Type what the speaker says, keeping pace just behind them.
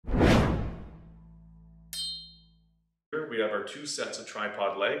we have our 2 sets of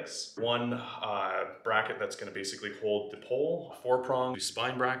tripod legs, one bracket that's going to basically hold the pole, 4-prong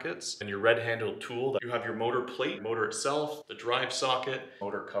spine brackets, and your red-handled tool. You have your motor plate, motor itself, the drive socket,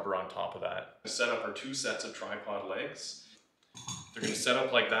 motor cover on top of that. Set up our 2 sets of tripod legs. They're going to set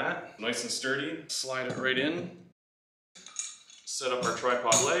up like that, nice and sturdy. Slide it right in. Set up our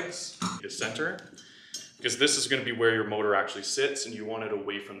tripod legs, the center, because this is going to be where your motor actually sits and you want it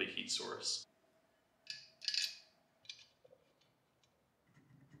away from the heat source.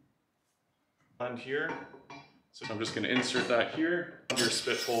 And here, so I'm just going to insert that here, your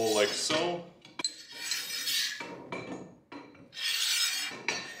spit hole like so.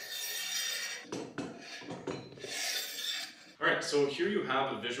 Alright, so here you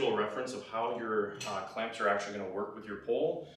have a visual reference of how your clamps are actually going to work with your pole.